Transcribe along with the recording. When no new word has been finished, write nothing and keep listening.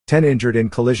10 injured in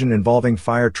collision involving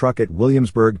fire truck at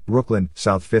Williamsburg, Brooklyn,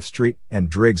 South 5th Street and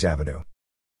Driggs Avenue.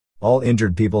 All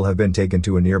injured people have been taken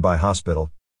to a nearby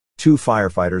hospital. 2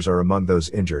 firefighters are among those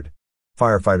injured.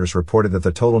 Firefighters reported that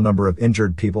the total number of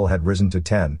injured people had risen to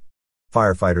 10.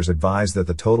 Firefighters advised that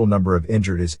the total number of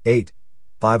injured is 8,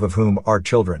 5 of whom are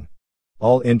children.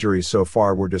 All injuries so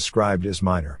far were described as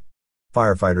minor.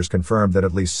 Firefighters confirmed that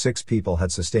at least 6 people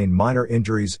had sustained minor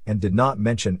injuries and did not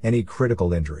mention any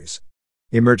critical injuries.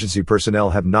 Emergency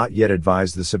personnel have not yet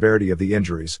advised the severity of the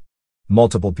injuries.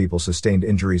 Multiple people sustained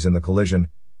injuries in the collision,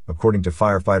 according to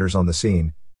firefighters on the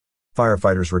scene.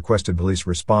 Firefighters requested police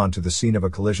respond to the scene of a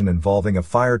collision involving a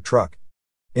fire truck.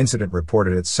 Incident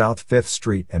reported at South 5th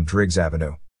Street and Driggs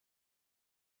Avenue.